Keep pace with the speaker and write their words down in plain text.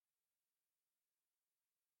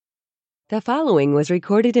The following was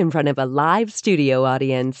recorded in front of a live studio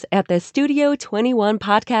audience at the Studio 21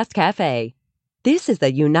 Podcast Cafe. This is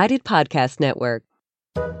the United Podcast Network.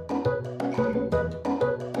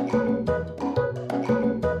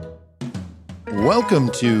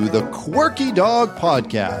 Welcome to the Quirky Dog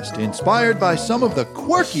Podcast, inspired by some of the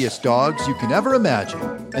quirkiest dogs you can ever imagine,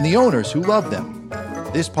 and the owners who love them.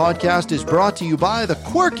 This podcast is brought to you by the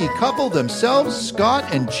quirky couple themselves, Scott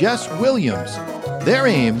and Jess Williams. Their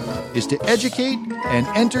aim is to educate and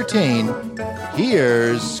entertain.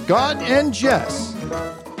 Here's Scott and Jess.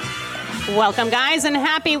 Welcome, guys, and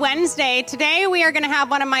happy Wednesday. Today, we are going to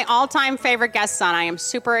have one of my all-time favorite guests on. I am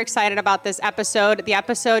super excited about this episode. The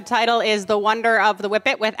episode title is The Wonder of the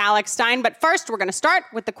Whippet with Alex Stein. But first, we're going to start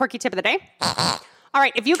with the quirky tip of the day. All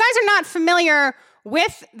right, if you guys are not familiar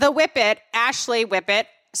with the Whippet, Ashley Whippet,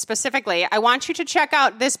 specifically, I want you to check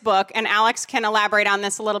out this book, and Alex can elaborate on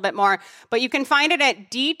this a little bit more, but you can find it at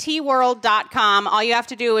dtworld.com. All you have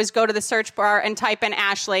to do is go to the search bar and type in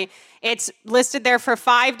Ashley. It's listed there for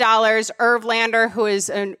 $5. Irv Lander, who is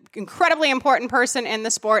an incredibly important person in the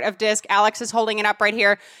sport of disc. Alex is holding it up right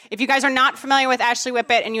here. If you guys are not familiar with Ashley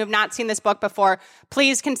Whippet and you have not seen this book before,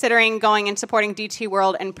 please considering going and supporting DT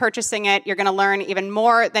World and purchasing it. You're going to learn even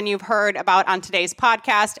more than you've heard about on today's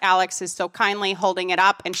podcast. Alex is so kindly holding it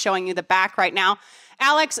up and showing you the back right now.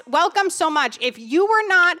 Alex, welcome so much. If you were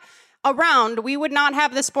not around, we would not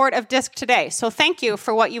have the sport of disc today. So thank you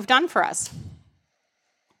for what you've done for us.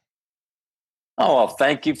 Oh, well,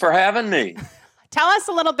 thank you for having me. Tell us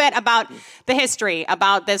a little bit about the history,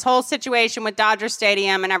 about this whole situation with Dodger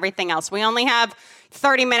Stadium and everything else. We only have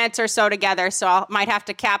 30 minutes or so together, so I might have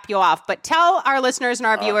to cap you off. But tell our listeners and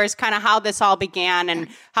our viewers kind of how this all began and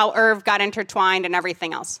how Irv got intertwined and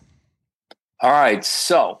everything else. All right,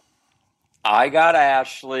 so I got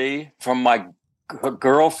Ashley from her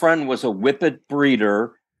girlfriend was a Whippet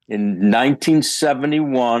breeder. In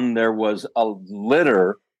 1971, there was a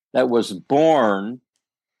litter that was born,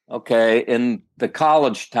 in the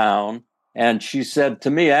college town. And she said to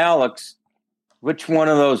me, Alex, which one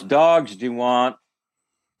of those dogs do you want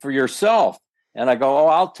for yourself? And I go,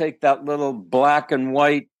 I'll take that little black and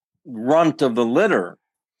white runt of the litter,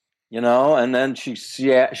 And then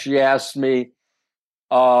she asked me,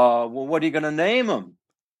 well, what are you going to name him?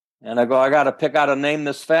 And I go, I got to pick out a name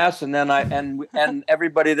this fast. And then and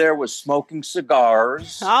everybody there was smoking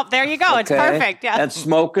cigars. Oh, there you go. It's perfect. Yeah. And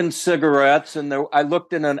smoking cigarettes. And I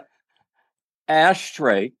looked in an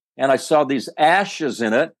ashtray and I saw these ashes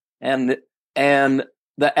in it. And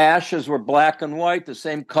the ashes were black and white, the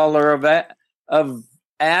same color of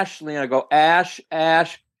Ashley. And I go,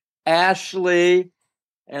 Ashley.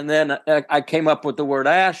 And then I came up with the word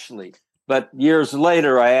Ashley. But years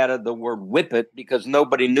later, I added the word Whippet because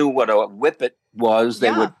nobody knew what a Whippet was.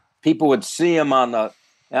 People would see him on the,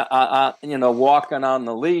 walking on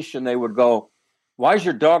the leash, and they would go, "Why is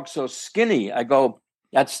your dog so skinny?" I go,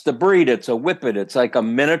 "That's the breed. It's a Whippet. It's like a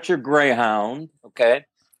miniature greyhound." Okay.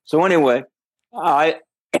 So anyway, I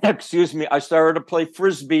started to play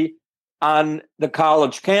Frisbee on the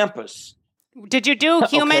college campus. Did you do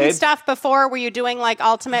human stuff before? Were you doing like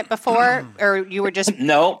ultimate before, or you were just...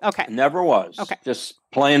 No, okay, never was. Okay. Just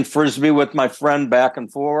playing Frisbee with my friend back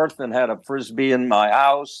and forth and had a Frisbee in my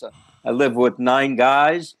house. I live with 9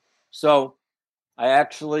 guys. So I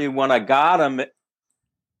actually, when I got him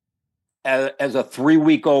as a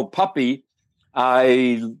 3-week-old puppy,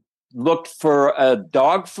 I looked for a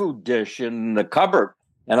dog food dish in the cupboard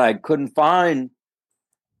and I couldn't find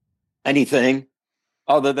anything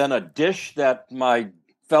other than a dish that my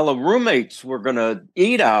fellow roommates were going to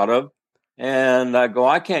eat out of. And I go,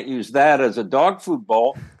 I can't use that as a dog food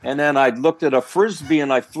bowl. And then I looked at a Frisbee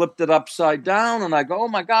and I flipped it upside down and I go, oh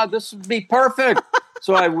my God, this would be perfect.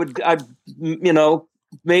 So I put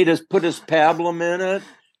his pablum in it.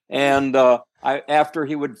 And after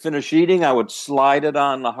he would finish eating, I would slide it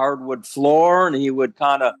on the hardwood floor and he would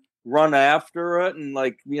kind of run after it, and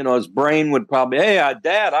his brain would probably, hey,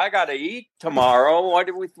 Dad, I got to eat tomorrow.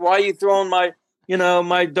 Why are you throwing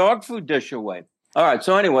my dog food dish away? All right.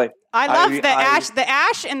 So anyway, I love the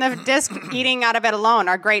ash and the disc eating out of it alone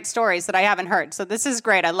are great stories that I haven't heard. So this is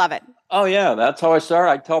great. I love it. Oh yeah, that's how I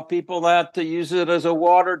started. I tell people that to use it as a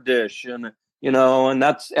water dish, and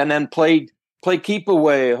then play keep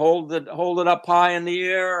away, hold it up high in the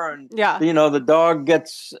air, and the dog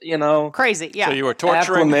gets crazy. Yeah. So you were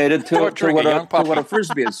acclimated to what a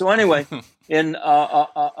Frisbee is. So anyway, it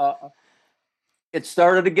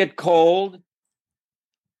started to get cold.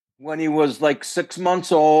 when he was like 6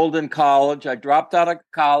 months old in college. I dropped out of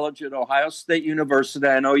college at Ohio State University.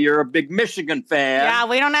 I know you're a big Michigan fan. Yeah,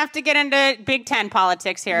 we don't have to get into Big Ten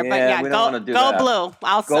politics here, but we don't want to do go that. blue.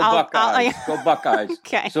 Go Buckeyes. Go Buckeyes.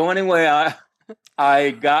 Okay. So anyway,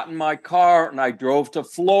 I got in my car and I drove to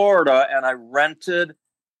Florida and I rented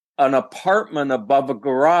an apartment above a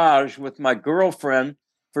garage with my girlfriend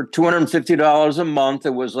for $250 a month.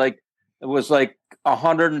 It was like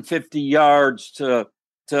 150 yards to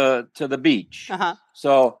the beach. Uh-huh.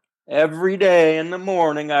 So every day in the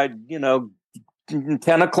morning,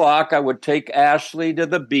 10 o'clock, I would take Ashley to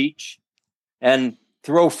the beach and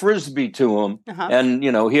throw Frisbee to him. Uh-huh. And,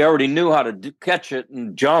 he already knew how to catch it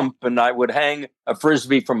and jump. And I would hang a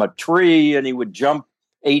Frisbee from a tree and he would jump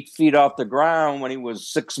 8 feet off the ground when he was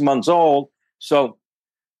 6 months old. So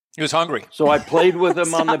he was hungry. So I played with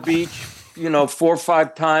him on the beach, 4 or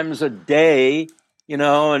 5 times a day,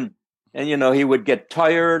 and he would get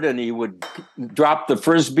tired and he would drop the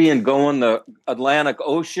Frisbee and go in the Atlantic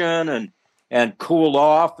Ocean and cool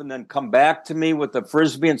off and then come back to me with the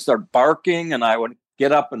Frisbee and start barking. And I would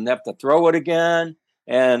get up and have to throw it again.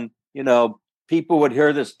 And, people would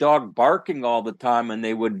hear this dog barking all the time and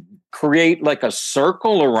they would create like a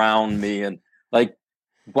circle around me and like,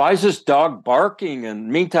 why is this dog barking? And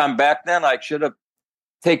meantime, back then I should have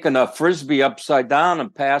taken a Frisbee upside down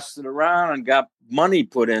and passed it around and got money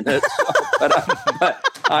put in it. But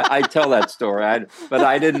I tell that story, but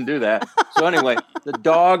I didn't do that. So anyway, the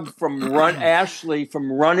dog Ashley from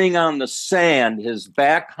running on the sand, his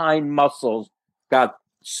back hind muscles got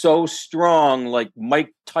so strong, like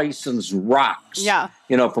Mike Tyson's rocks,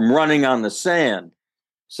 from running on the sand.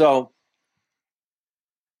 So,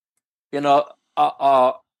 and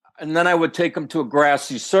then I would take him to a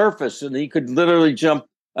grassy surface and he could literally jump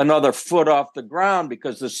another foot off the ground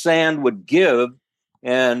because the sand would give.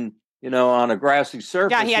 And, on a grassy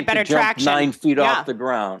surface, he had better jump traction. 9 feet off the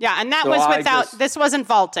ground. Yeah, and that was this wasn't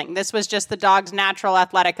vaulting. This was just the dog's natural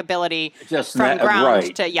athletic ability from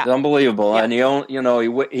ground to, It's unbelievable. Yeah.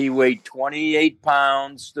 And he weighed 28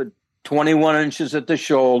 pounds to 21 inches at the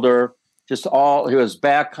shoulder. Just his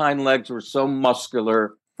back hind legs were so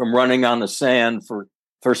muscular from running on the sand for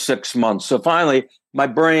 6 months. So finally, my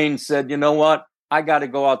brain said, you know what? I got to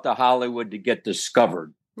go out to Hollywood to get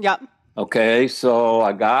discovered. Yep. Okay, so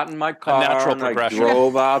I got in my car and I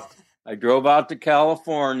drove out to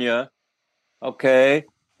California. Okay,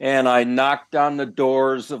 and I knocked on the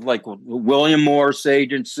doors of like William Morris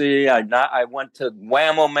Agency. I went to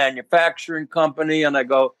Whammo Manufacturing Company, and I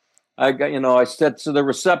said to the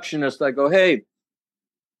receptionist, I go, hey,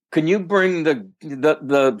 can you bring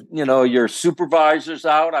the your supervisors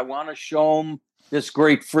out? I want to show them this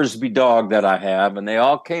great Frisbee dog that I have. And they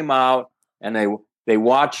all came out and they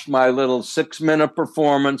watched my little 6-minute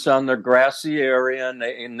performance on their grassy area.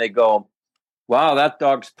 And they go, wow, that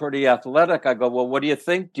dog's pretty athletic. I go, well, what do you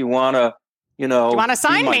think? Do you want to, do you want to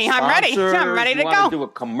sign me? I'm ready. I'm ready to go. Do a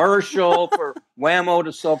commercial for Whammo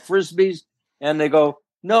to sell Frisbees? And they go,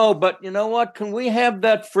 no, but you know what? Can we have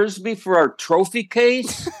that Frisbee for our trophy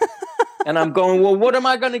case? And I'm going, well, what am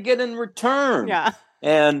I going to get in return? Yeah.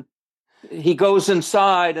 And he goes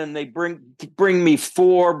inside and they bring me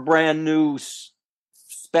 4 brand new,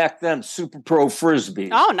 back then, Super Pro Frisbees.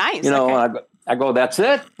 Oh, nice. I go, that's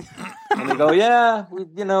it? And they go, yeah,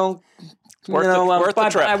 worth the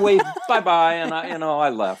trip. I waved bye-bye and I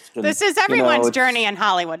left. And, this is everyone's journey in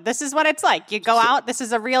Hollywood. This is what it's like. You go out, this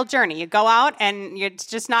is a real journey. You go out and it's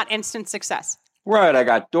just not instant success. Right. I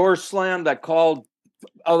got doors slammed. I called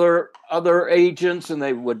other agents and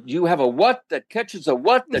they would, you have a what that catches a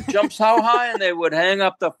what that jumps how high? And they would hang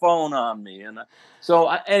up the phone on me. And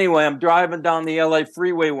anyway, I'm driving down the LA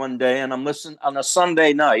freeway one day and I'm listening on a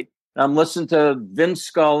Sunday night. And I'm listening to Vince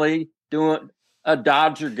Scully doing a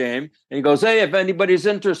Dodger game. And he goes, hey, if anybody's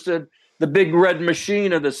interested, the big red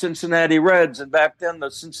machine of the Cincinnati Reds. And back then the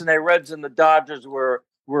Cincinnati Reds and the Dodgers were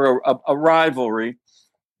a rivalry.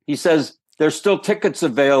 He says, there's still tickets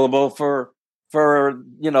available for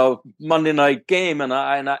Monday night game. And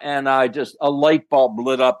I just, a light bulb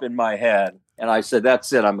lit up in my head. And I said,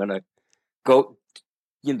 that's it. I'm going to go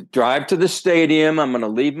drive to the stadium. I'm going to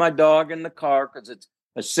leave my dog in the car because it's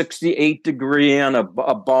a 68 degree on a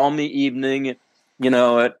balmy evening, in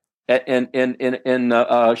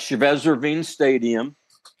Chavez Ravine Stadium.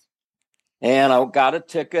 And I got a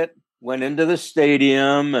ticket, went into the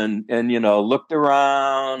stadium and looked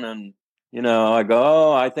around and, I go,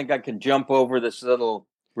 oh, I think I can jump over this little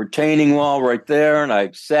retaining wall right there. And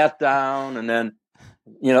I sat down and then,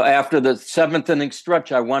 after the 7th inning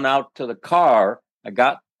stretch, I went out to the car. I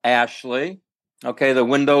got Ashley. Okay, the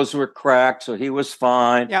windows were cracked, so he was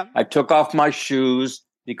fine. Yep. I took off my shoes.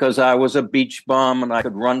 because I was a beach bum and I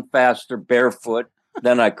could run faster barefoot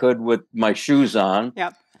than I could with my shoes on.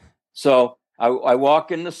 Yep. So I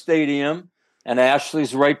walk in the stadium, and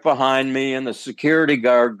Ashley's right behind me, and the security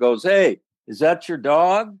guard goes, "Hey, is that your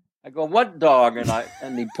dog?" I go, "What dog?"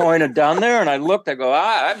 And he pointed down there, and I looked. I go,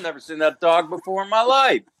 "I've never seen that dog before in my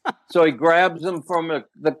life." So he grabs him from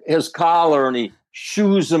his collar, and he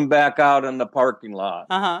shoos him back out in the parking lot.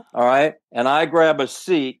 Uh-huh. All right, and I grab a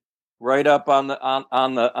seat right up on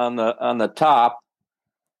the top,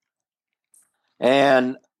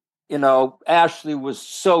 and Ashley was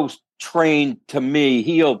so trained to me,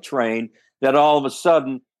 heel trained, that all of a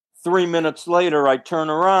sudden, 3 minutes later, I turn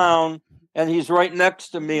around and he's right next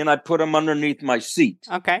to me, and I put him underneath my seat.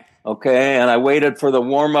 Okay. And I waited for the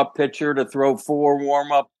warm-up pitcher to throw 4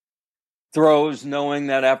 warm-up throws, knowing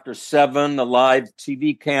that after 7, the live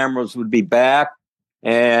TV cameras would be back.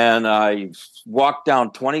 And I walked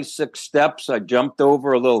down 26 steps. I jumped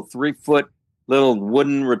over a little 3-foot little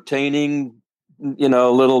wooden retaining,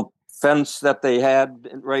 little fence that they had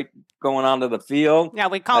right going onto the field. Yeah,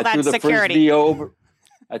 we call that security.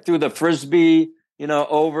 I threw the frisbee,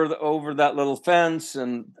 over that little fence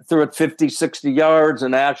and threw it 50, 60 yards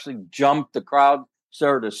and actually jumped. The crowd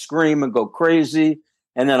started to scream and go crazy.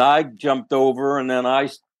 And then I jumped over, and then I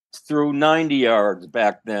threw 90 yards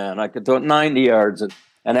back then. I could throw it 90 yards,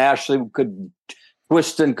 and Ashley could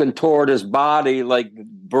twist and contort his body like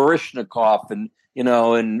Baryshnikov and,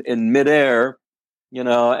 in midair,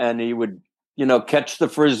 and he would, catch the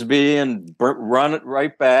frisbee and run it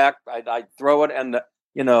right back. I'd throw it, and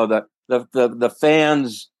the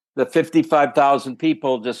fans, the 55,000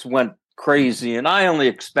 people just went crazy. And I only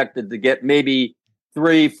expected to get maybe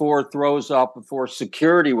 3-4 throws off before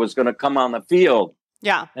security was going to come on the field.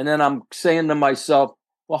 Yeah. And then I'm saying to myself,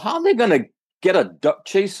 well, how are they going to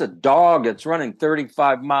chase a dog that's running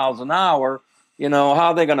 35 miles an hour? How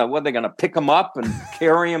are they going to pick him up and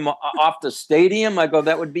carry him off the stadium? I go,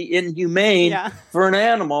 that would be inhumane for an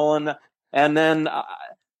animal. And then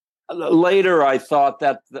later I thought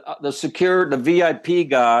that the VIP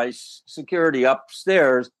guys, security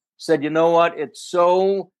upstairs, said, you know what? It's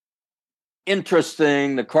so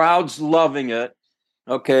interesting. The crowd's loving it.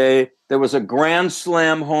 Okay. There was a grand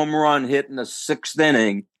slam home run hit in the 6th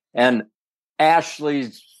inning, and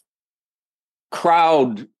Ashley's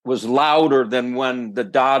crowd was louder than when the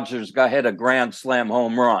Dodgers had a grand slam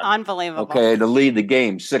home run. Unbelievable. Okay, to lead the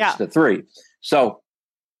game 6-3. So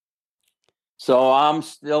I'm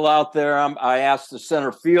still out there. I asked the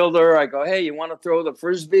center fielder. I go, "Hey, you want to throw the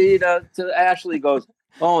frisbee to Ashley?" He goes,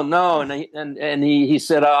 "Oh no!" And he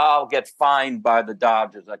said, "I'll get fined by the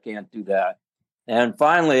Dodgers. I can't do that." And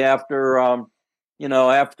finally, after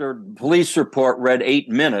police report read 8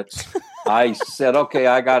 minutes, I said, "Okay,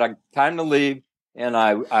 I got time to leave." And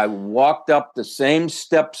I walked up the same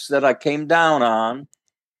steps that I came down on,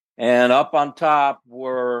 and up on top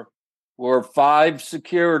were 5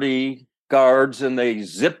 security guards, and they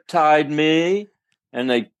zip tied me, and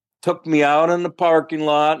they took me out in the parking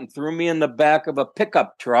lot and threw me in the back of a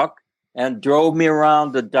pickup truck and drove me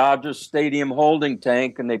around the Dodger Stadium holding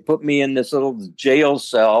tank, and they put me in this little jail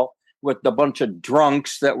cell with a bunch of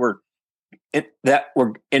drunks that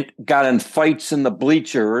got in fights in the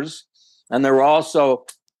bleachers. And there were also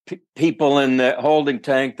people in the holding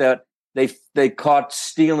tank that they caught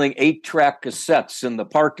stealing 8-track cassettes in the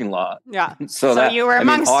parking lot. Yeah. So you were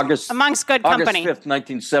amongst good company. August 5th,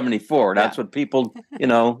 1974. That's what people,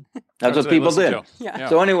 that's what people did. Yeah.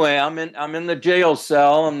 So anyway, I'm in the jail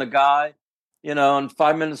cell, and the guy, and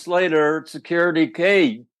 5 minutes later, security,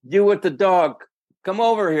 "Hey, you with the dog, come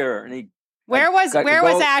over here." And where was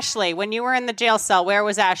Ashley when you were in the jail cell? Where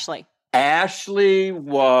was Ashley? Ashley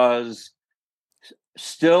was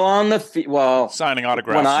still on the signing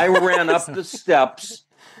autographs. When I ran up the steps,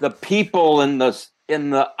 the people in the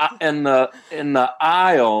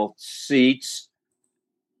aisle seats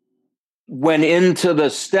went into the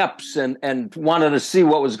steps and wanted to see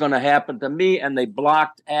what was going to happen to me, and they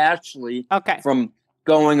blocked Ashley from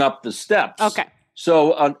going up the steps. Okay.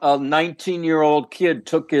 So a 19-year-old kid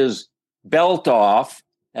took his belt off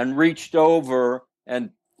and reached over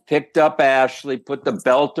and picked up Ashley, put the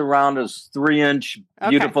belt around his 3-inch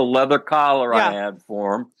beautiful leather collar I had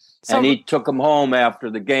for him, and he took him home after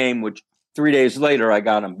the game, which 3 days later I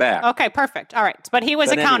got him back. Okay, perfect. All right. But he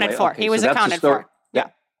was accounted for. He was accounted for. Yeah.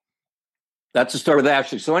 That's the story with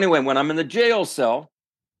Ashley. So anyway, when I'm in the jail cell,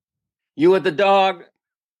 "You with the dog,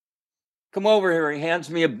 come over here." He hands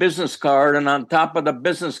me a business card, and on top of the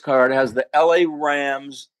business card has the LA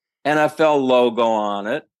Rams NFL logo on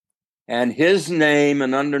it, and his name,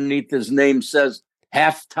 and underneath his name says,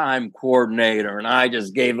 halftime coordinator. And I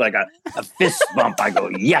just gave like a fist bump. I go,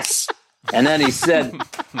 yes. And then he said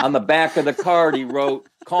on the back of the card, he wrote,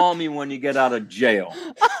 call me when you get out of jail.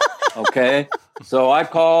 Okay. So I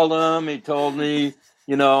called him. He told me,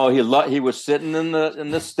 he was sitting in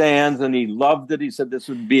the stands and he loved it. He said this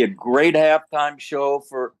would be a great halftime show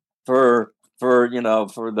for the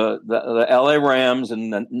LA Rams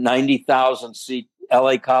and the 90,000 seat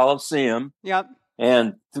LA Coliseum. Yep.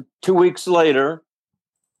 And 2 weeks later,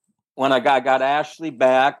 when I got Ashley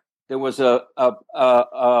back, there was a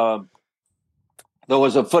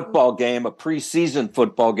football game, a preseason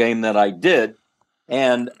football game that I did,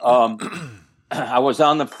 and I was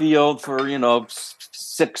on the field for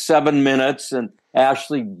 6-7 minutes, and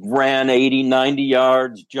Ashley ran 80, 90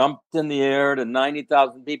 yards, jumped in the air, and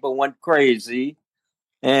 90,000 people went crazy.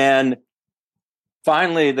 And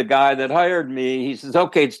finally, the guy that hired me, he says,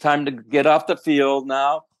 okay, it's time to get off the field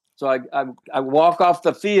now. So I walk off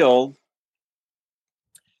the field,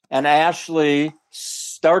 and Ashley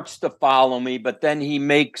starts to follow me, but then he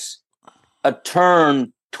makes a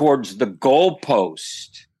turn towards the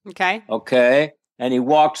goalpost. Okay. And he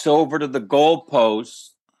walks over to the goalpost.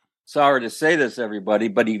 Sorry to say this, everybody,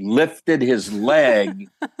 but he lifted his leg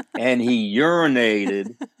and he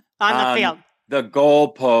urinated on the field. The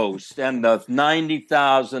goalpost, and the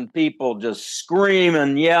 90,000 people just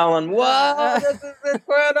screaming, yelling, "Wow, this is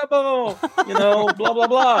incredible!" Blah blah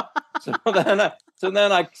blah. So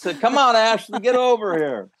then I said, "Come on, Ashley, get over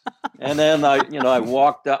here." And then I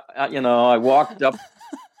walked up. I walked up,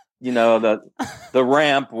 the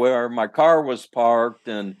ramp where my car was parked,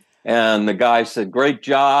 and the guy said, "Great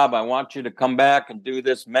job. I want you to come back and do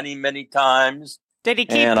this many, many times." Did he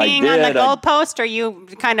keep peeing on the goalpost, or you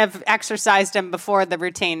kind of exercised him before the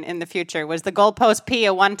routine in the future? Was the goalpost pee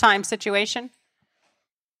a one-time situation?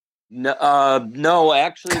 No,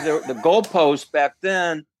 actually, the goalpost back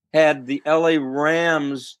then had the LA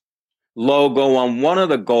Rams logo on one of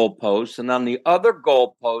the goalposts, and on the other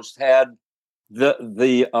goalpost had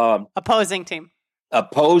the opposing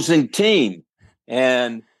team.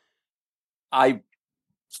 And I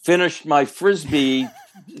finished my Frisbee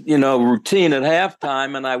routine at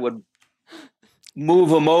halftime, and I would move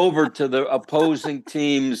him over to the opposing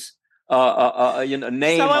team's name.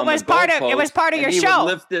 So it was part of your show. It was part of your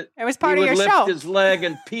show. He would lift his leg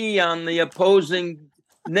and pee on the opposing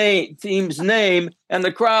team's name, and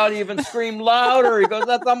the crowd even screamed louder. He goes,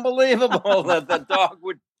 "That's unbelievable that the dog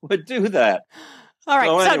would do that." All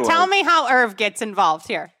right. So tell me how Irv gets involved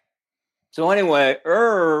here. So anyway,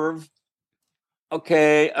 Irv.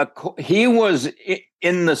 Okay, he was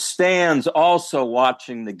in the stands also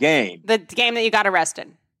watching the game. The game that you got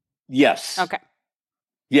arrested? Yes. Okay.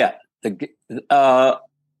 Yeah. The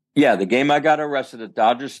game I got arrested at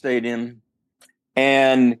Dodger Stadium.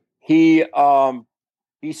 And he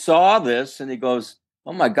saw this and he goes,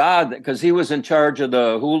 "Oh my God," because he was in charge of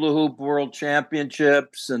the hula hoop world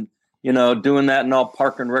championships and, doing that in all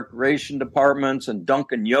park and recreation departments and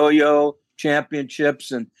Duncan yo-yo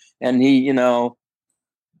championships. And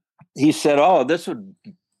he said, "Oh, this would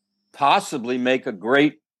possibly make a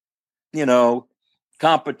great,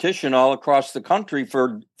 competition all across the country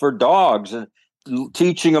for dogs and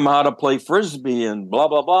teaching them how to play Frisbee and blah,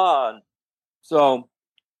 blah, blah." And so,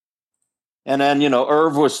 and then,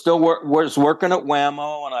 Irv was still was working at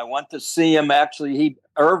Whammo, and I went to see him. Actually,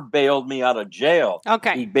 Irv bailed me out of jail.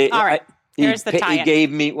 Okay. All right. Here's the tie-in. He gave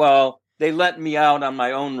me, they let me out on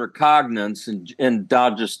my own recognizance in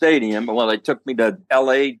Dodger Stadium. Well, they took me to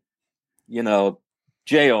L.A.,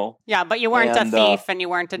 jail. Yeah, but you weren't a thief and you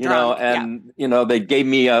weren't a drunk. They gave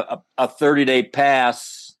me a 30-day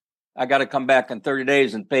pass. I got to come back in 30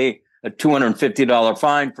 days and pay a $250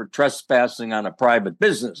 fine for trespassing on a private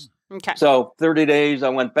business. Okay. So 30 days, I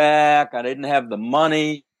went back. I didn't have the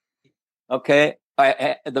money. Okay.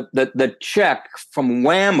 The check from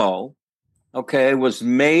Whammo, okay, was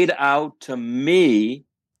made out to me.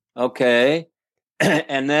 Okay.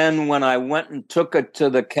 And then when I went and took it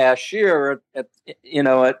to the cashier in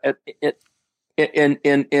the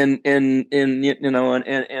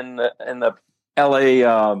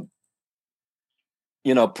LA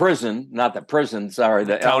prison, not the prison, sorry,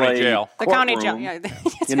 the county LA jail. The county jail. Yeah.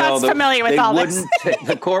 Scott's familiar with all this.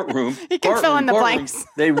 The courtroom. You can fill in the blanks.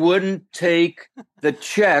 They wouldn't take the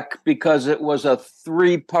check because it was a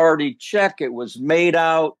 3-party check. It was made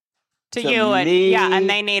out to you me, and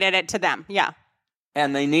they needed it to them. Yeah.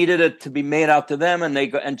 And they needed it to be made out to them, and they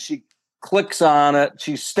go, and she clicks on it.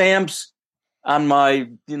 She stamps on my,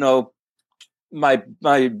 my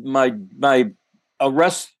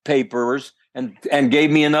arrest papers, and gave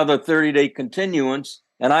me another 30-day continuance.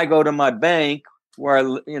 And I go to my bank where I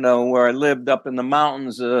lived up in the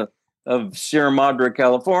mountains of Sierra Madre,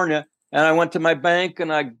 California. And I went to my bank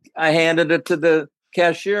and I handed it to the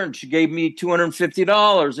cashier, and she gave me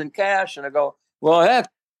 $250 in cash. And I go, well, heck,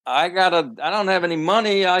 I don't have any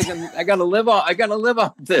money. I gotta live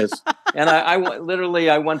off this. And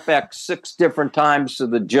I went back 6 different times to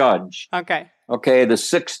the judge. Okay. The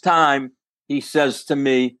 6th time he says to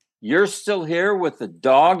me, "You're still here with the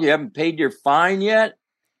dog? You haven't paid your fine yet?"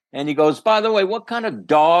 And he goes, "By the way, what kind of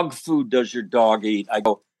dog food does your dog eat?" I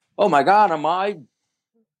go, "Oh my God, am I,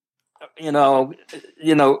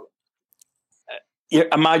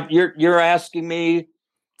 you're asking me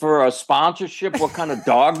for a sponsorship, what kind of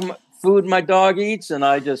dog food my dog eats?" And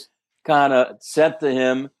I just kind of said to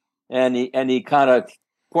him, and he kind of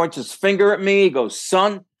points his finger at me. He goes,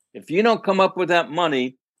 "Son, if you don't come up with that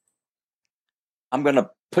money, I'm going to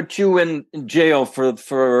put you in jail for a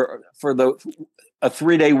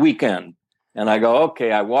 3-day weekend." And I go,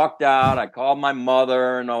 okay. I walked out. I called my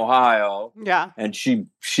mother in Ohio. Yeah. And she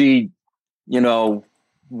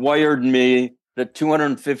wired me the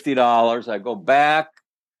 $250. I go back,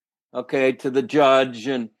 to the judge,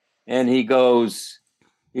 and he goes,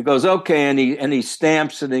 okay, and he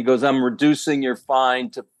stamps it, and he goes, "I'm reducing your fine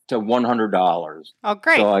to $100. Oh,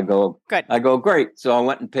 great. So I go, good. I go, great. So I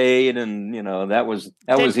went and paid, and that was the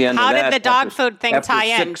end of that. How did the dog food thing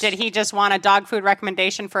tie in? Did he just want a dog food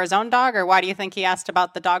recommendation for his own dog, or why do you think he asked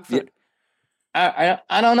about the dog food? I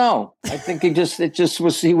don't know. I think he was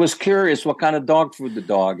curious what kind of dog food the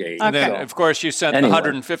dog ate. Okay. And then, of course, you sent the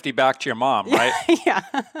 150 back to your mom, right? Yeah.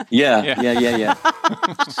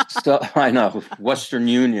 So I know Western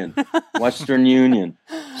Union.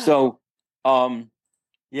 So,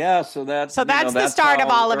 so that's the start of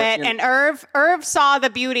all of it. And Irv saw the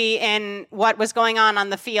beauty in what was going on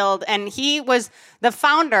the field, and he was the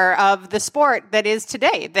founder of the sport that is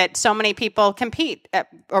today, that so many people compete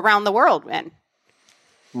around the world in.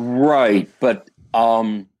 Right, but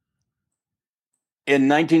in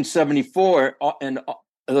 1974, in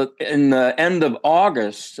the end of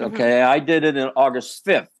August, I did it on August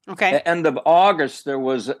 5th. Okay. At the end of August, there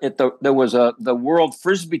was the World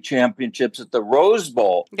Frisbee Championships at the Rose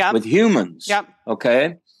Bowl with humans. Yep.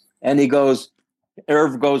 Okay, and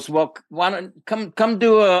Irv goes, "Well, why don't come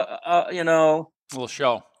do a little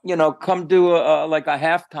show? Come do a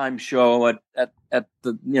halftime show at the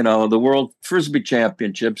the World Frisbee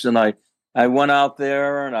Championships." And I went out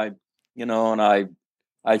there, and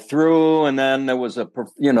I threw, and then there was a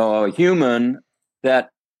human that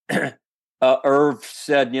Irv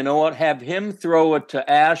said, "You know what? Have him throw it to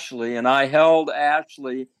Ashley." And I held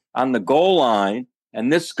Ashley on the goal line,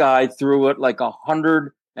 and this guy threw it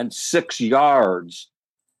 106 yards.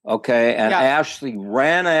 Okay, and Ashley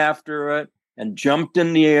ran after it and jumped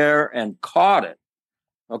in the air and caught it.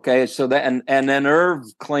 Okay, so that and then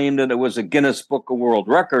Irv claimed that it was a Guinness Book of World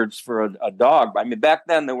Records for a dog. I mean, back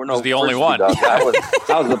then there were no. It was the only one. Dogs. That was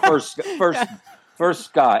the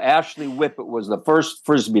first guy. Ashley Whippet was the first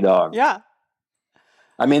Frisbee dog. Yeah.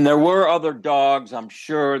 I mean, there were other dogs, I'm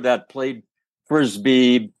sure, that played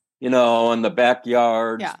Frisbee, in the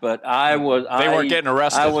backyards. Yeah. But they weren't getting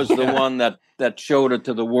arrested. I was the one that showed it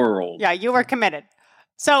to the world. Yeah, you were committed.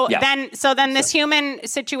 So then this human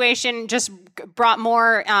situation just brought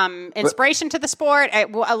more inspiration to the sport.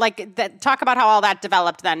 Talk about how all that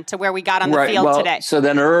developed then to where we got on the field today. So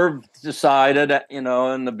then Irv decided,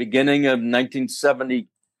 in the beginning of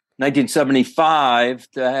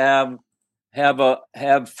 1975 to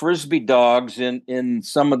have Frisbee dogs in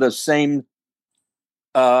some of the same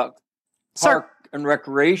park and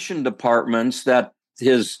recreation departments that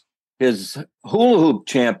his hula hoop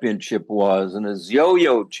championship was, and his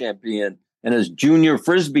yo-yo champion, and his junior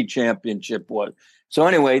Frisbee championship was. So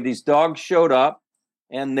anyway, these dogs showed up,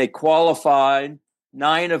 and they qualified.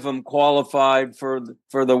 9 of them qualified for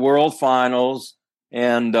the World Finals,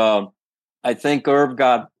 and I think Irv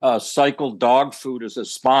got Cycle Dog Food as a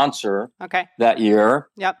sponsor. That year.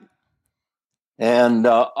 Yep. And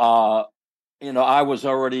I was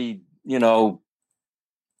already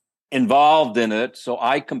involved in it, so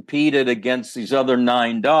I competed against these other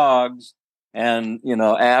 9 dogs, and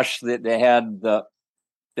Ashley, they had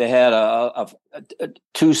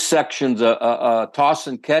 2 sections, a toss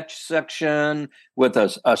and catch section with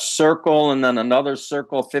a circle, and then another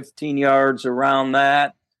circle 15 yards around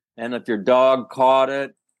that, and if your dog caught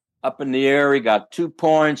it up in the air, he got 2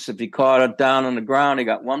 points. If he caught it down on the ground, he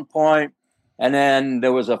got 1 point. And then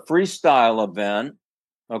there was a freestyle event,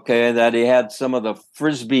 that he had some of the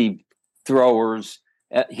Frisbee throwers,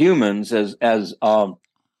 humans, as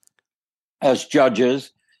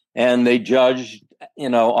judges, and they judged,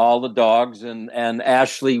 all the dogs, and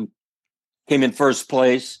Ashley came in first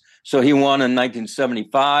place. So he won in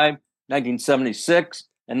 1975, 1976,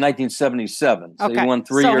 and 1977. So he won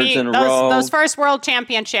three years in a row. Those first world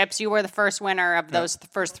championships, you were the first winner of those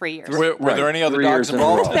first 3 years. Were there any other dogs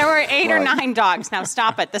involved? There were 8 or 9 dogs. Now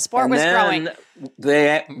stop it. The sport was growing.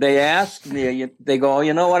 They asked me, they go,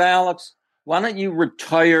 you know what, Alex? Why don't you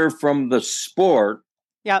retire from the sport?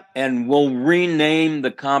 Yep. And we'll rename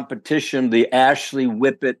the competition the Ashley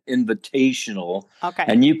Whippet Invitational. Okay.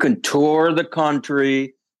 And you can tour the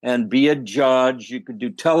country and be a judge. You could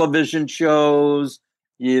do television shows.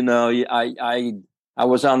 You know, I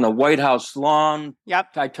was on the White House lawn. Yep.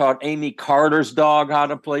 I taught Amy Carter's dog how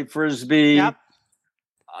to play Frisbee. Yep.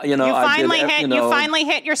 You finally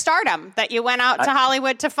hit your stardom that you went out to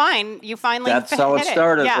Hollywood to find. You finally That's how it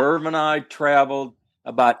started. Yeah. Irv and I traveled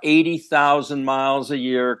about 80,000 miles a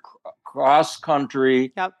year cross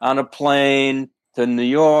country on a plane to New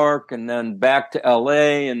York, and then back to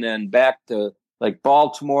LA, and then back to like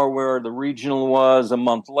Baltimore where the regional was a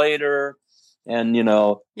month later. And,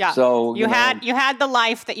 so you had the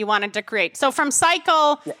life that you wanted to create. So from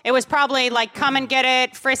Cycle, it was probably like Come and Get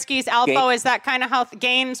It, Friskies, Alpo. Is that kind of how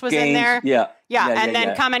Gaines was in there? Yeah. And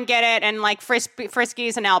then Come and Get It and like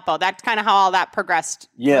Friskies and Alpo. That's kind of how all that progressed.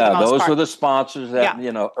 Yeah, those were the sponsors that,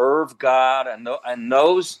 Irv got. And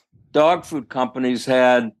those dog food companies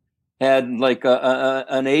had like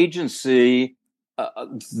an agency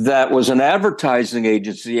that was an advertising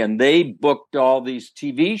agency, and they booked all these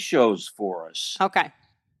TV shows for us. Okay.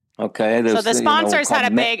 So the sponsors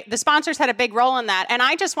had a big role in that, and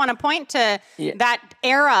I just want to point to that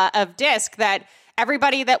era of disc that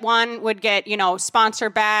everybody that won would get, sponsor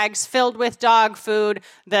bags filled with dog food.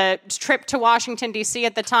 The trip to Washington D.C.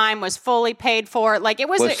 at the time was fully paid for. Like it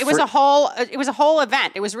was a whole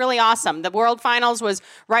event. It was really awesome. The World Finals was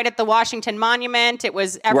right at the Washington Monument. It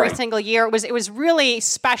was every single year. It was really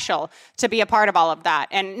special to be a part of all of that.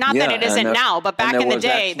 And not that it isn't now, but back in the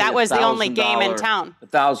day, that was the only game in town.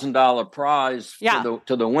 $1,000 prize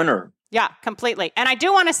to the winner. Yeah, completely. And I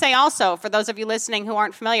do want to say also, for those of you listening who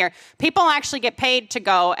aren't familiar, people actually get paid to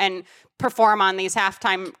go and perform on these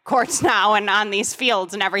halftime courts now and on these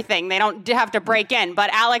fields and everything. They don't have to break in. But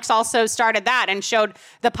Alex also started that and showed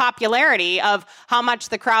the popularity of how much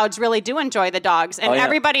the crowds really do enjoy the dogs. And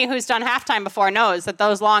everybody who's done halftime before knows that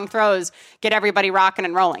those long throws get everybody rocking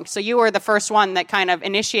and rolling. So you were the first one that kind of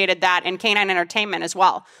initiated that in canine entertainment as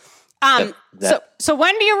well. So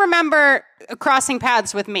when do you remember crossing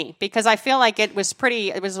paths with me? Because I feel like it was a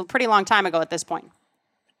pretty long time ago at this point.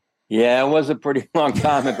 Yeah, it was a pretty long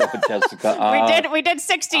time ago, Jessica. We did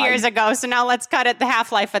 60 years ago. So now let's cut it the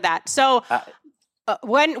half-life of that. So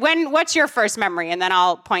what's your first memory? And then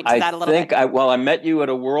I'll point to that a little bit. I met you at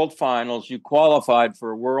a World Finals. You qualified for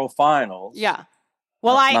a World Finals. Yeah.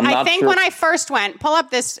 Well, I think when I first went, pull up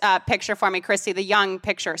this picture for me, Christy, the young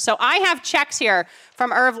picture. So I have checks here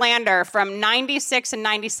from Irv Lander from 96 and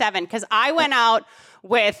 97, because I went out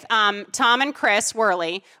with Tom and Chris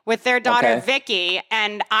Worley with their daughter, Vicky,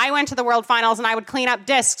 and I went to the World Finals, and I would clean up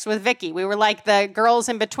discs with Vicky. We were like the girls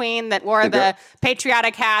in between that wore the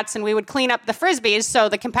patriotic hats, and we would clean up the Frisbees so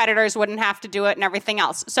the competitors wouldn't have to do it and everything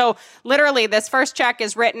else. So literally, this first check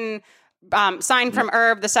is written... signed from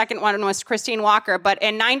Irv. The second one was Christine Walker. But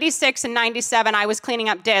in 96 and 97, I was cleaning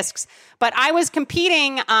up discs. But I was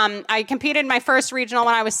competing. I competed my first regional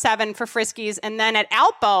when I was 7 for Friskies. And then at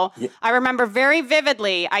Alpo, I remember very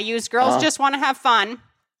vividly, I used Girls Just Want to Have Fun.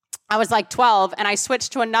 I was like 12, and I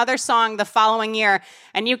switched to another song the following year.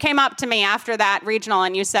 And you came up to me after that regional,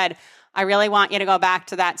 and you said, I really want you to go back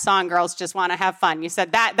to that song, Girls Just Want to Have Fun. You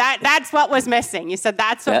said that's what was missing. You said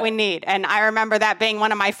that's what we need. And I remember that being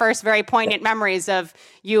one of my first very poignant memories of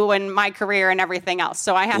you and my career and everything else.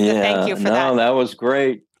 So I have to thank you for that. No, that was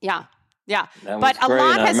great. Yeah. But a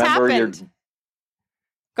lot has happened.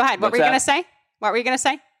 Go ahead. What were you going to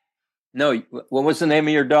say? No, what was the name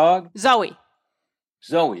of your dog? Zoe.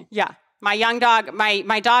 Yeah. My young dog,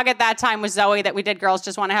 my dog at that time was Zoe, that we did Girls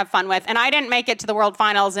Just Want to Have Fun with. And I didn't make it to the World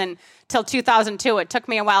Finals until 2002. It took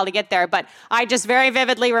me a while to get there. But I just very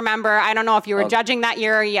vividly remember, I don't know if you were judging that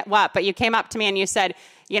year or yet what, but you came up to me and you said,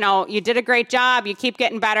 you did a great job. You keep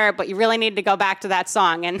getting better, but you really need to go back to that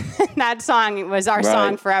song. And that song was our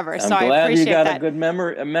song forever. So I appreciate that. I'm glad you got a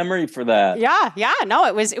good memory for that. Yeah. No,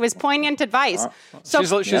 it was poignant advice.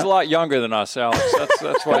 So she's a lot younger than us, Alex.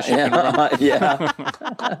 That's why she can remember.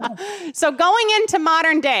 So going into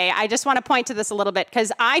modern day, I just want to point to this a little bit,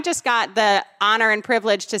 because I just got the honor and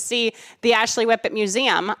privilege to see the Ashley Whippet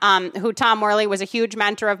Museum, who Tom Worley was a huge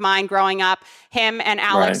mentor of mine growing up. Him and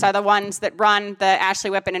Alex are the ones that run the Ashley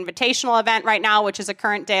Whippet Whippet Invitational event right now, which is a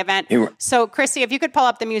current day event. So, Chrissy, if you could pull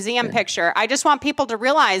up the museum picture, I just want people to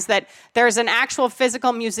realize that there's an actual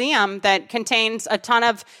physical museum that contains a ton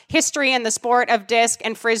of history in the sport of disc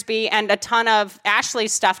and frisbee and a ton of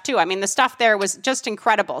Ashley's stuff too. I mean, the stuff there was just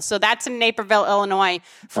incredible. So that's in Naperville, Illinois,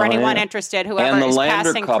 for anyone interested, whoever and the is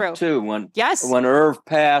Lander passing Cup through. Too. When Irv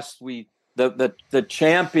passed, the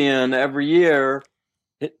champion every year,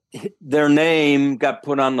 their name got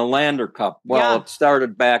put on the Lander Cup. Well, it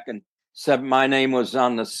started back in my name was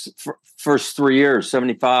on the first 3 years,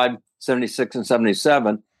 75, 76, and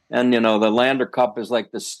 77. And, the Lander Cup is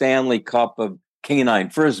like the Stanley Cup of canine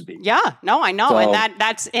frisbee. Yeah, no, I know. So, and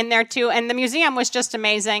that's in there too. And the museum was just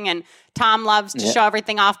amazing. And Tom loves to show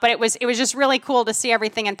everything off, but it was just really cool to see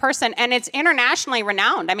everything in person. And it's internationally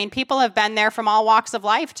renowned. I mean, people have been there from all walks of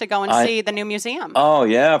life to go and see the new museum. Oh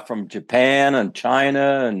yeah. From Japan and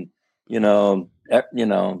China and,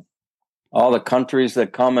 all the countries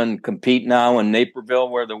that come and compete now in Naperville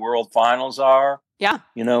where the World Finals are. Yeah.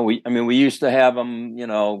 We used to have them,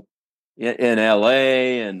 in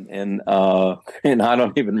LA and I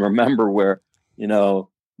don't even remember where, on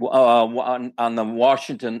the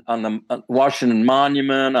Washington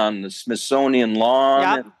Monument, on the Smithsonian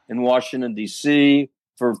lawn in Washington, D.C.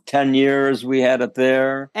 For 10 years, we had it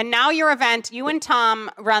there. And now your event, you and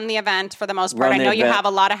Tom run the event for the most part. I know you have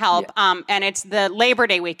a lot of help. Yeah. And it's the Labor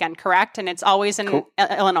Day weekend, correct? And it's always in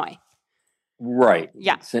Illinois. Right.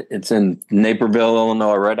 Yeah. It's in Naperville,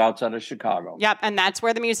 Illinois, right outside of Chicago. Yep. And that's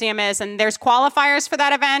where the museum is. And there's qualifiers for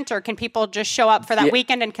that event, or can people just show up for that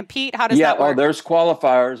weekend and compete? How does that work? There's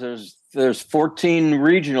qualifiers. There's 14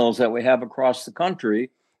 regionals that we have across the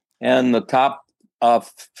country, and the top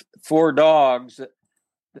 4 dogs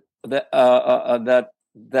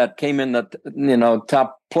that came in the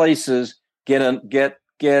top places get an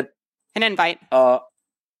invite.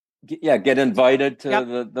 Get invited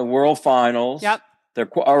to the World Finals. Yep.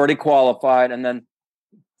 They're already qualified. And then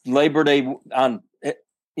Labor Day in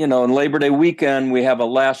Labor Day weekend, we have a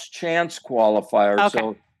last chance qualifier. Okay.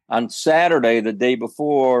 So on Saturday, the day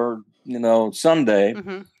before, Sunday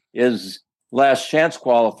is last chance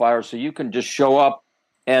qualifier. So you can just show up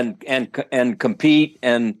and compete,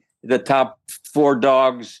 and the top 4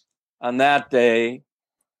 dogs on that day,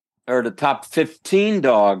 or the top 15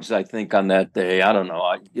 dogs, I think, on that day. I don't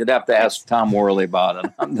know. You'd have to ask Tom Worley about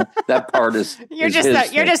it. That part is you're just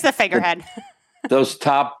the figurehead. Those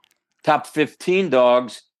top 15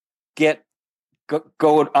 dogs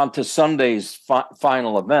go onto Sunday's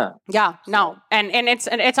final event. Yeah, no, and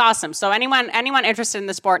it's awesome. So anyone interested in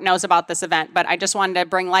the sport knows about this event. But I just wanted to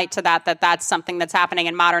bring light to that's something that's happening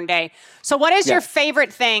in modern day. So what is your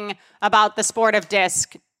favorite thing about the sport of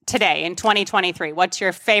disc today in 2023? What's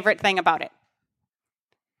your favorite thing about it?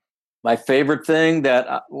 My favorite thing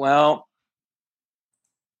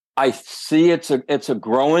I see it's a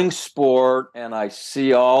growing sport, and I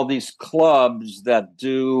see all these clubs that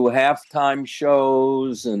do halftime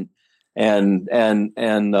shows and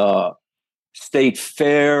state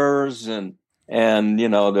fairs and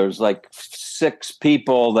there's like 6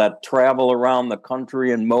 people that travel around the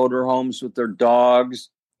country in motorhomes with their dogs.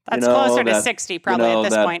 That's closer to 60 probably at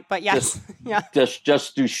this point, but yes.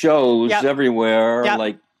 Just do shows everywhere,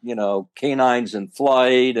 like, Canines in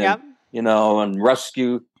Flight and, and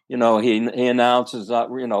rescue. He announces that,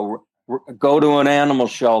 go to an animal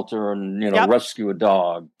shelter and, rescue a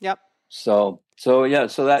dog. Yep. So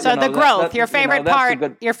the growth, your favorite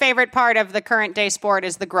part, your favorite part of the current day sport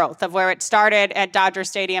is the growth of where it started at Dodger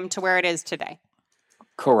Stadium to where it is today.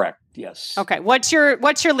 Correct. Yes. Okay. What's your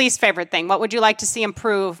least favorite thing? What would you like to see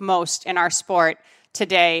improve most in our sport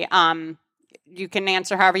today? You can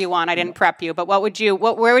answer however you want. I didn't prep you, but where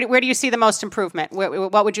do you see the most improvement?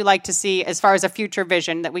 What would you like to see as far as a future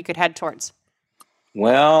vision that we could head towards?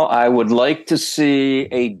 Well, I would like to see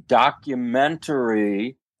a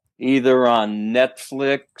documentary either on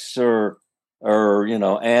Netflix or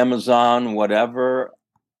Amazon, whatever,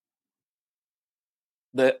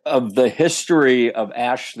 of the history of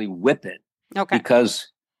Ashley Whippet. Okay. Because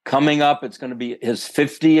coming up, it's going to be his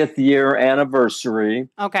 50th year anniversary.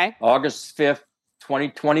 Okay. August 5th,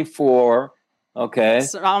 2024. Okay.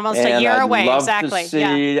 It's almost a year away. Love exactly. To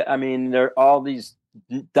see, I mean, there are all these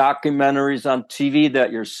documentaries on TV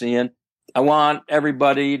that you're seeing. I want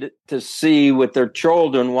everybody to see with their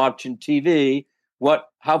children watching TV what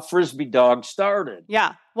how Frisbee dogs started.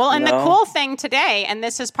 Yeah. Well, and the cool thing today, and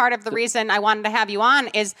this is part of the reason I wanted to have you on,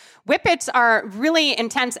 is Whippets are really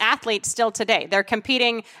intense athletes still today. They're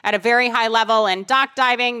competing at a very high level in dock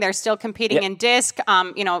diving. They're still competing in disc.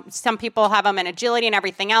 Some people have them in agility and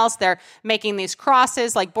everything else. They're making these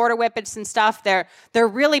crosses like border Whippets and stuff. They're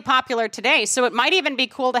really popular today. So it might even be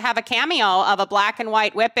cool to have a cameo of a black and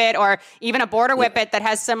white Whippet or even a border Whippet that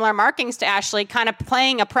has similar markings to Ashley, kind of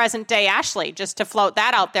playing a present day Ashley, just to float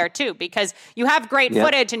that out there too, because you have great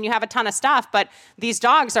footage and you have a ton of stuff, but these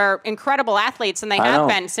dogs are incredible athletes, and they have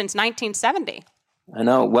been since 1970. I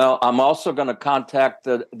know. Well, I'm also going to contact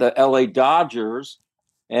the LA Dodgers,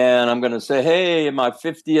 and I'm going to say, hey, my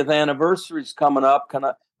 50th anniversary is coming up.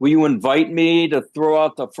 Will you invite me to throw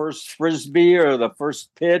out the first Frisbee or the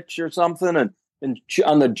first pitch or something, and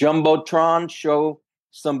on the Jumbotron show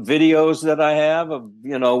some videos that I have of,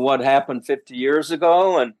 what happened 50 years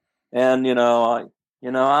ago. And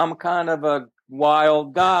I'm kind of a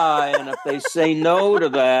wild guy, and if they say no to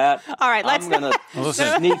that, all right, I'm going to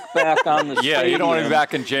sneak back on the stadium. You don't want to be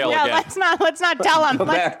back in jail again. Let's not tell them. Go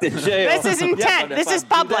back to jail. This is intent. This is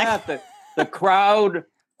public. The crowd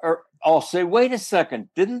I'll say, wait a second,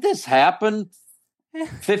 didn't this happen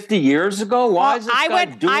 50 years ago? Why is this guy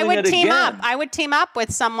doing it again? I would team up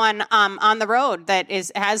with someone on the road that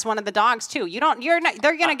has one of the dogs too.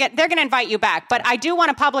 They're gonna invite you back. But I do want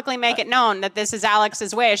to publicly make it known that this is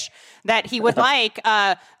Alex's wish, that he would like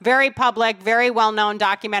a very public, very well-known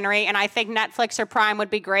documentary, and I think Netflix or Prime would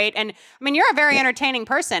be great. And I mean, you're a very entertaining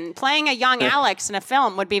person. Playing a young Alex in a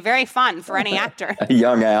film would be very fun for any actor.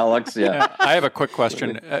 Young Alex, yeah. I have a quick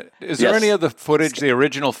question. Is there any of the footage, the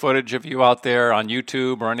original footage of you out there on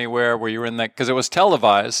YouTube or anywhere where you were in that? Because it was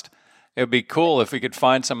televised. It would be cool if we could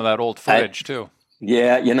find some of that old footage too.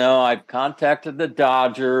 Yeah, I've contacted the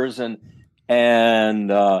Dodgers, and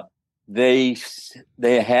they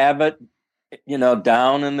have it,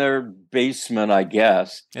 down in their basement, I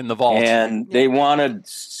guess, in the vault, and they wanted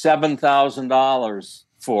 $7,000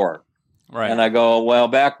 for it. Right. And I go, well,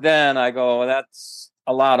 back then, that's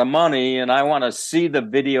a lot of money, and I want to see the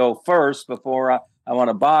video first before I want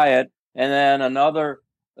to buy it. And then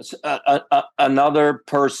another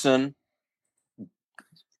person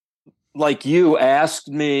like you asked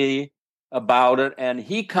me about it, and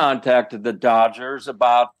he contacted the Dodgers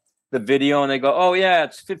about the video, and they go, "Oh yeah,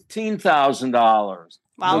 it's $15,000."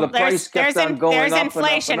 Well, the price kept on going there's up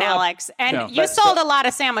inflation, and up and up. Alex, and you sold a lot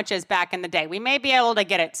of sandwiches back in the day. We may be able to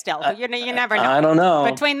get it still. You never know. I don't know.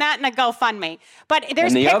 Between that and a GoFundMe, but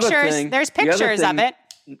there's the pictures. There's pictures of it.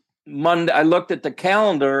 Monday, I looked at the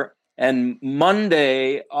calendar, and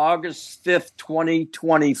Monday, August 5th,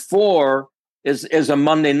 2024 is a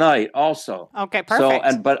Monday night also. Okay,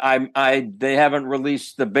 perfect. So, but they haven't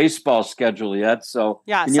released the baseball schedule yet. So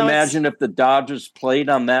yeah, can you imagine if the Dodgers played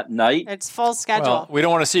on that night? It's full schedule. Well, we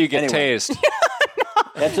don't want to see you get tased.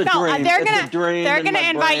 That's a dream. They're gonna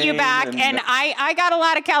invite you back, and I got a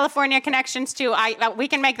lot of California connections too. We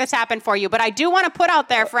can make this happen for you, but I do want to put out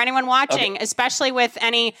there for anyone watching, especially with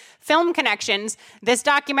any film connections, this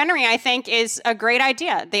documentary I think is a great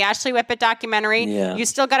idea. The Ashley Whippet documentary. Yeah. You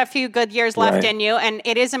still got a few good years left in you, and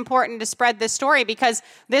it is important to spread this story because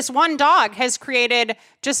this one dog has created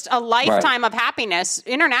just a lifetime of happiness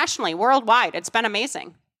internationally, worldwide. It's been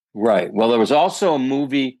amazing. Right. Well, there was also a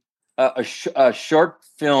movie. A short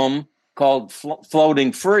film called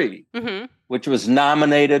Floating Free, which was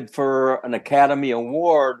nominated for an Academy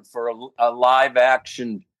Award for a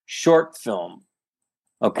live-action short film.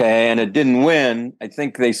 Okay, and it didn't win. I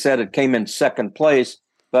think they said it came in second place,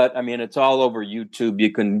 but I mean, it's all over YouTube.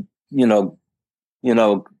 You can,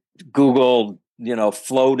 Google,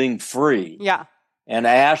 Floating Free. Yeah. And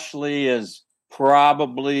Ashley is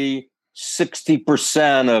probably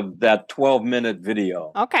 60% of that 12-minute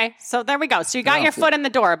video. Okay, so there we go. So you got your foot in the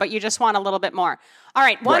door, but you just want a little bit more. All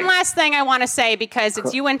right, one last thing I want to say, because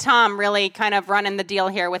it's you and Tom really kind of running the deal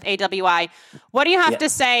here with AWI. What do you have to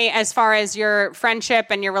say as far as your friendship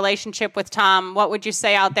and your relationship with Tom? What would you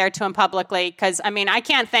say out there to him publicly? Because, I mean, I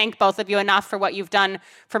can't thank both of you enough for what you've done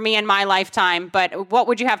for me in my lifetime, but what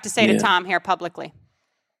would you have to say to Tom here publicly?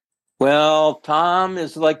 Well, Tom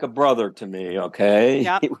is like a brother to me, okay?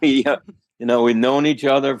 Yep. We've known each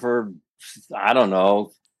other for, I don't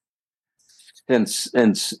know, since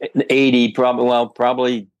 80,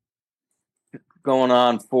 probably going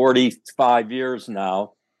on 45 years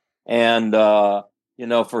now. And,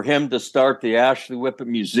 for him to start the Ashley Whippet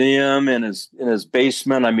Museum in his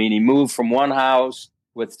basement, I mean, he moved from one house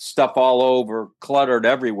with stuff all over, cluttered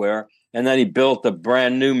everywhere, and then he built a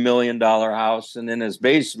brand new $1 million house, and in his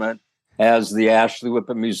basement has the Ashley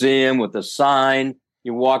Whippet Museum with a sign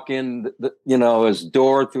You walk in, his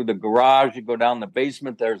door through the garage. You go down the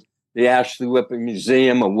basement. There's the Ashley Whippet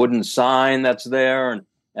Museum, a wooden sign that's there,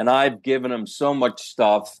 and I've given him so much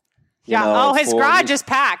stuff. His garage is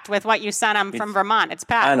packed with what you sent him from Vermont. It's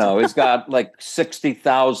packed. I know. He's got like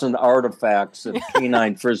 60,000 artifacts of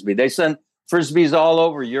canine frisbee. They send frisbees all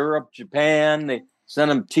over Europe, Japan. They send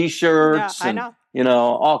him T-shirts and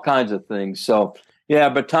all kinds of things. So yeah,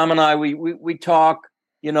 but Tom and I we talk.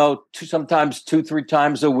 Sometimes 2-3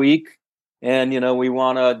 times a week, and we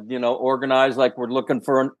want to organize. Like we're looking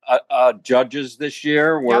for judges this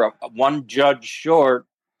year. We're one judge short.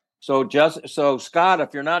 So Scott,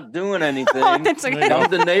 if you're not doing anything, come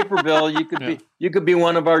to Naperville. You could be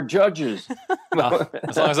one of our judges.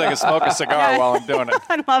 As long as I can smoke a cigar while I'm doing it.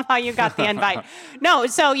 I love how you got the invite. No,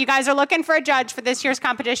 so you guys are looking for a judge for this year's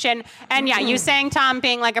competition, and you saying Tom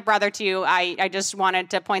being like a brother to you. I just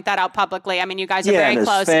wanted to point that out publicly. I mean, you guys are very and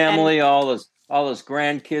close. His family, all his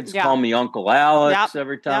grandkids call me Uncle Alex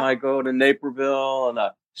every time I go to Naperville,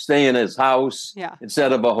 and stay in his house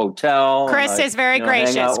instead of a hotel. Chris is very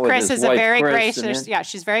gracious. Chris is a very gracious. Yeah,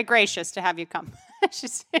 she's very gracious to have you come.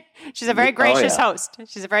 she's a very gracious host.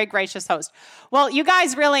 She's a very gracious host. Well, you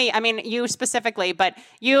guys really, I mean, you specifically, but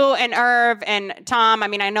you and Irv and Tom, I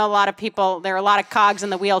mean, I know a lot of people, there are a lot of cogs in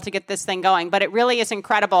the wheel to get this thing going, but it really is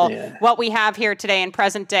incredible what we have here today in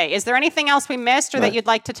present day. Is there anything else we missed or that you'd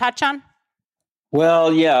like to touch on?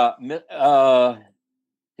 Well,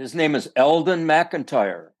 his name is Eldon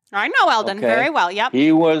McIntyre. I know Eldon very well. Yep.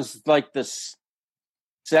 He was like the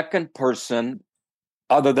second person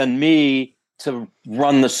other than me to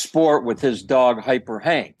run the sport with his dog, Hyper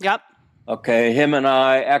Hank. Yep. Okay. Him and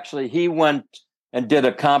he went and did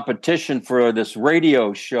a competition for this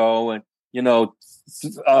radio show. And,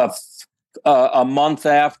 a month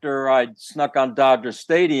after I snuck on Dodger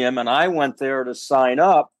Stadium, and I went there to sign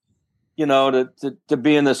up, to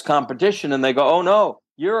be in this competition. And they go, "Oh, no.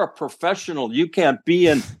 You're a professional. You can't be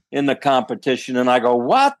in the competition." And I go,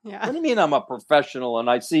 "What? Yeah. What do you mean I'm a professional?"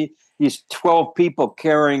 And I see these 12 people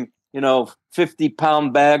carrying,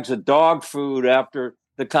 50-pound bags of dog food after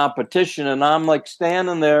the competition. And I'm like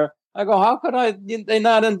standing there. I go, "How could they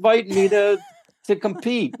not invite me to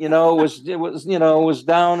compete?" It was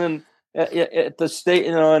down at the state,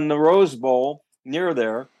 in the Rose Bowl near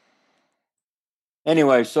there.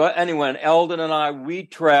 Anyway, and Eldon and I, we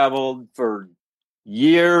traveled for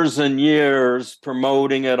years and years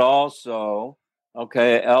promoting it also.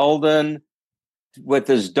 Okay, Eldon with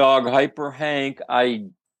his dog Hyper Hank,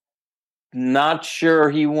 I'm not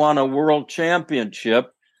sure he won a world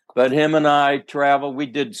championship, but him and I traveled. We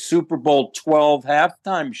did Super Bowl 12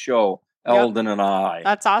 halftime show, Eldon and I.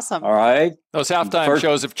 That's awesome. All right. Those halftime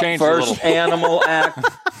shows have changed a little.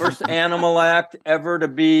 First animal act ever to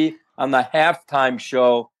be on the halftime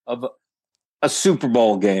show of a Super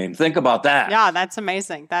Bowl game. Think about that. Yeah, that's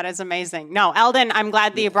amazing. That is amazing. No, Eldon, I'm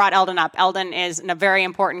glad that you brought Eldon up. Eldon is a very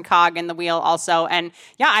important cog in the wheel also. And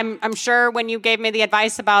I'm sure when you gave me the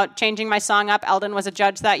advice about changing my song up, Eldon was a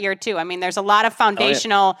judge that year too. I mean, there's a lot of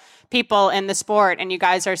foundational people in the sport, and you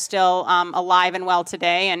guys are still alive and well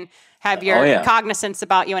today and have your cognizance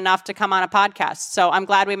about you enough to come on a podcast. So I'm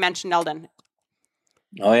glad we mentioned Eldon.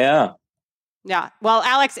 Oh, yeah. Yeah. Well,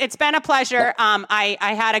 Alex, it's been a pleasure. I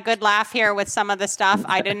had a good laugh here with some of the stuff.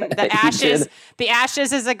 The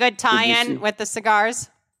ashes is a good tie-in with the cigars.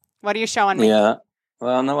 What are you showing me? Yeah.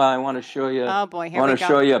 Well, no, I want to show you. Oh boy, here we go. I want to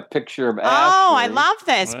show you a picture of Ashley. Oh, I love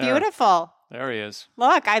this. There. Beautiful. There he is.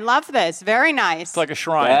 Look, I love this. Very nice. It's like a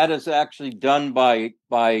shrine. That is actually done by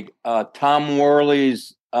Tom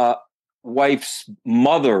Worley's wife's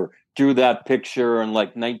mother. Drew that picture in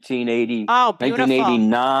like 1980. Oh, beautiful.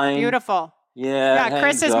 1989. Beautiful. Yeah,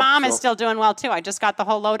 Chris's mom is still doing well too. I just got the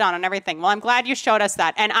whole lowdown on everything. Well, I'm glad you showed us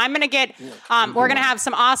that. And I'm going to get, we're going to have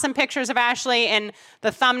some awesome pictures of Ashley in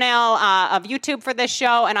the thumbnail of YouTube for this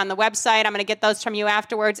show and on the website. I'm going to get those from you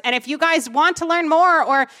afterwards. And if you guys want to learn more,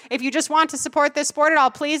 or if you just want to support this sport at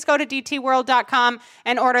all, please go to dtworld.com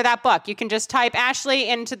and order that book. You can just type Ashley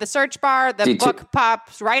into the search bar. The book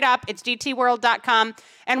pops right up. It's dtworld.com.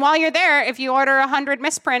 And while you're there, if you order 100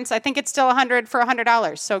 misprints, I think it's still 100 for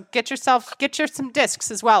 $100. So get your some discs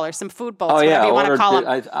as well, or some food bowls, whatever you want to call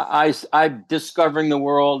them. I'm discovering the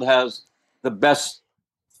world has the best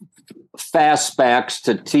fastbacks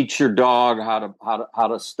to teach your dog how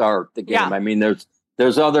to start the game. Yeah. I mean,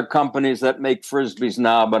 there's other companies that make frisbees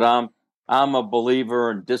now, but I'm a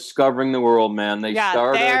believer in discovering the world, man.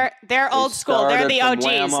 They're old school. They're the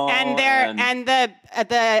OGs, and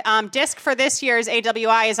the disc for this year's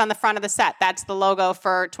AWI is on the front of the set. That's the logo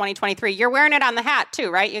for 2023. You're wearing it on the hat too,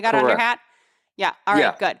 right? You got it on your hat. Yeah. All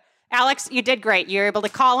right. Good. Alex, you did great. You were able to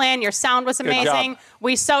call in. Your sound was amazing.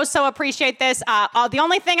 We so appreciate this. The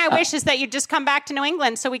only thing I wish is that you'd just come back to New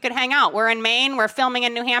England so we could hang out. We're in Maine. We're filming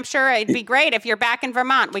in New Hampshire. It'd be great if you're back in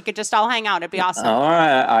Vermont. We could just all hang out. It'd be awesome. All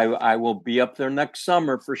right. I will be up there next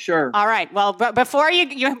summer for sure. All right. Well, before you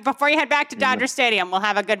head back to Dodger Stadium, we'll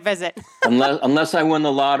have a good visit. unless I win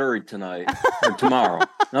the lottery tonight or tomorrow.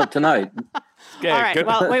 No, tonight. Okay, all right. Good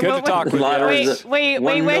to talk with you. $1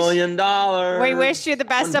 million. We wish you the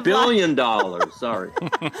best of luck. $1 billion. Sorry.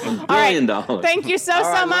 $1 billion. Right. Thank you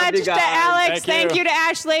so much to Alex. Thank you to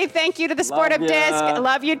Ashley. Thank you to the Sportive Disc.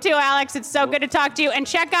 Love you too, Alex. It's so good to talk to you. And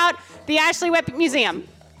check out the Ashley Whippet Museum.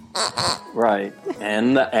 Right.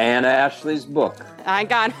 And Ashley's book. I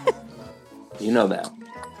got it. You know that.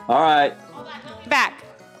 All right. Back.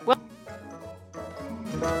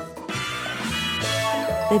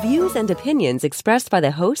 The views and opinions expressed by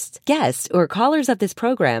the hosts, guests, or callers of this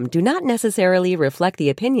program do not necessarily reflect the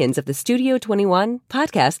opinions of the Studio 21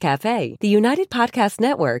 Podcast Cafe, the United Podcast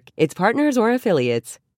Network, its partners, or affiliates.